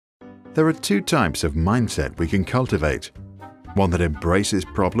There are two types of mindset we can cultivate. One that embraces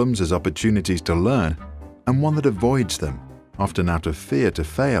problems as opportunities to learn, and one that avoids them, often out of fear to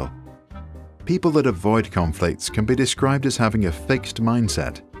fail. People that avoid conflicts can be described as having a fixed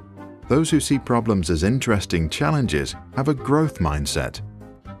mindset. Those who see problems as interesting challenges have a growth mindset.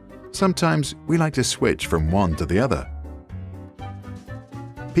 Sometimes we like to switch from one to the other.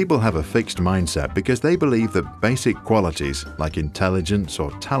 People have a fixed mindset because they believe that basic qualities like intelligence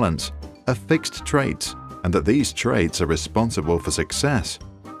or talents are fixed traits and that these traits are responsible for success.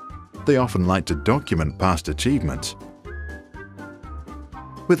 They often like to document past achievements.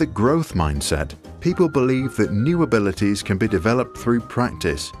 With a growth mindset, people believe that new abilities can be developed through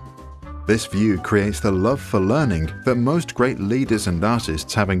practice. This view creates the love for learning that most great leaders and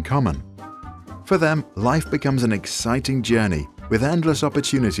artists have in common. For them, life becomes an exciting journey with endless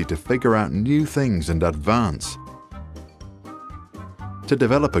opportunity to figure out new things and advance. To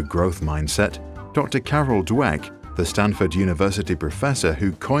develop a growth mindset, Dr. Carol Dweck, the Stanford University professor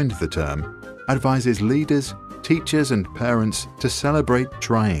who coined the term, advises leaders, teachers and parents to celebrate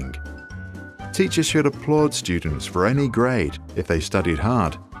trying. Teachers should applaud students for any grade if they studied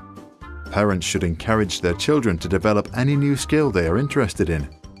hard. Parents should encourage their children to develop any new skill they are interested in.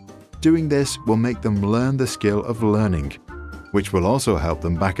 Doing this will make them learn the skill of learning, which will also help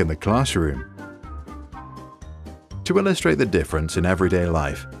them back in the classroom. To illustrate the difference in everyday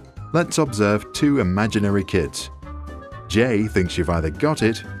life, let's observe two imaginary kids. Jay thinks you've either got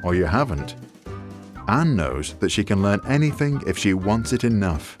it or you haven't. Anne knows that she can learn anything if she wants it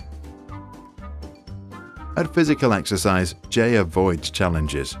enough. At physical exercise, Jay avoids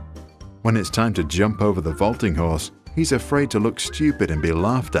challenges. When it's time to jump over the vaulting horse, he's afraid to look stupid and be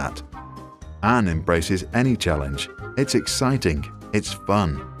laughed at. Anne embraces any challenge. It's exciting, it's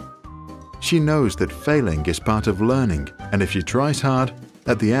fun. She knows that failing is part of learning, and if she tries hard,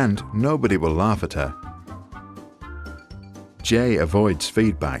 at the end nobody will laugh at her. Jay avoids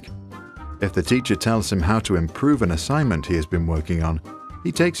feedback. If the teacher tells him how to improve an assignment he has been working on,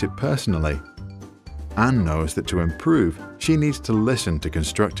 he takes it personally. Anne knows that to improve, she needs to listen to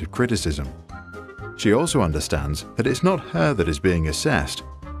constructive criticism. She also understands that it's not her that is being assessed,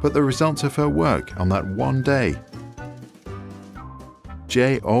 but the results of her work on that one day.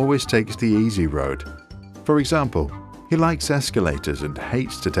 Jay always takes the easy road. For example, he likes escalators and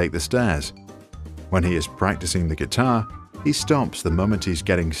hates to take the stairs. When he is practicing the guitar, he stops the moment he's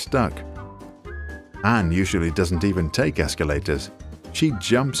getting stuck. Anne usually doesn't even take escalators. She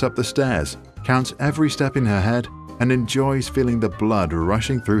jumps up the stairs, counts every step in her head, and enjoys feeling the blood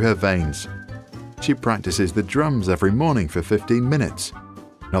rushing through her veins. She practices the drums every morning for 15 minutes.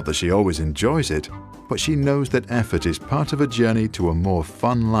 Not that she always enjoys it, but she knows that effort is part of a journey to a more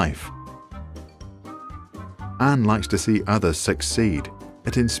fun life. Anne likes to see others succeed.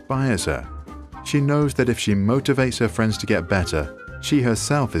 It inspires her. She knows that if she motivates her friends to get better, she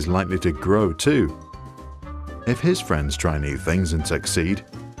herself is likely to grow too. If his friends try new things and succeed,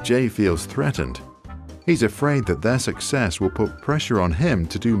 Jay feels threatened. He's afraid that their success will put pressure on him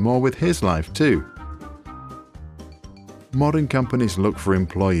to do more with his life too. Modern companies look for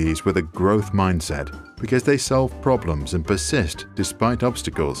employees with a growth mindset because they solve problems and persist despite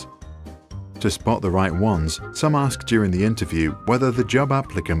obstacles. To spot the right ones, some ask during the interview whether the job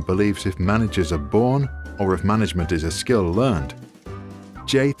applicant believes if managers are born or if management is a skill learned.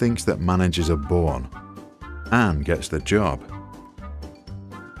 Jay thinks that managers are born. Anne gets the job.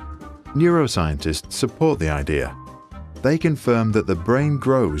 Neuroscientists support the idea. They confirm that the brain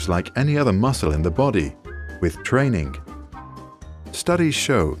grows like any other muscle in the body, with training. Studies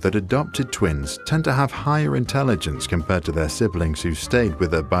show that adopted twins tend to have higher intelligence compared to their siblings who stayed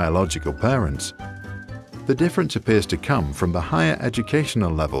with their biological parents. The difference appears to come from the higher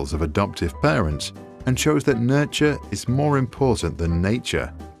educational levels of adoptive parents and shows that nurture is more important than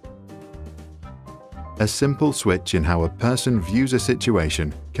nature. A simple switch in how a person views a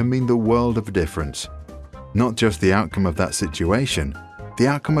situation can mean the world of difference. Not just the outcome of that situation, the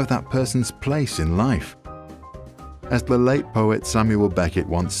outcome of that person's place in life. As the late poet Samuel Beckett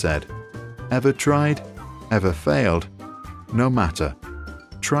once said, "Ever tried? Ever failed? No matter.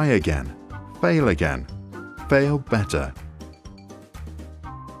 Try again. Fail better."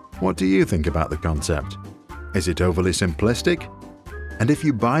 What do you think about the concept? Is it overly simplistic? And if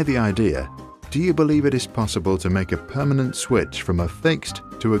you buy the idea, do you believe it is possible to make a permanent switch from a fixed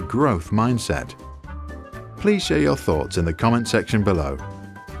to a growth mindset? Please share your thoughts in the comment section below.